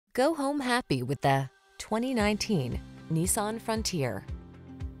Go home happy with the 2019 Nissan Frontier.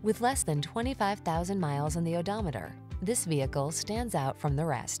 With less than 25,000 miles on the odometer, this vehicle stands out from the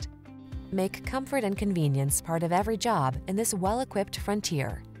rest. Make comfort and convenience part of every job in this well-equipped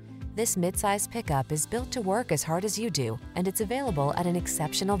Frontier. This midsize pickup is built to work as hard as you do, and it's available at an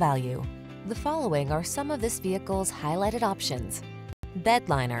exceptional value. The following are some of this vehicle's highlighted options: bed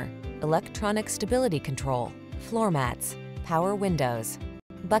liner, electronic stability control, floor mats, power windows,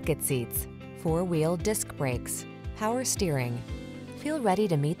 bucket seats, four-wheel disc brakes, power steering. Feel ready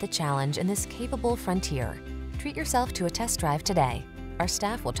to meet the challenge in this capable Frontier. Treat yourself to a test drive today. Our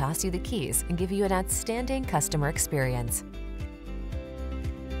staff will toss you the keys and give you an outstanding customer experience.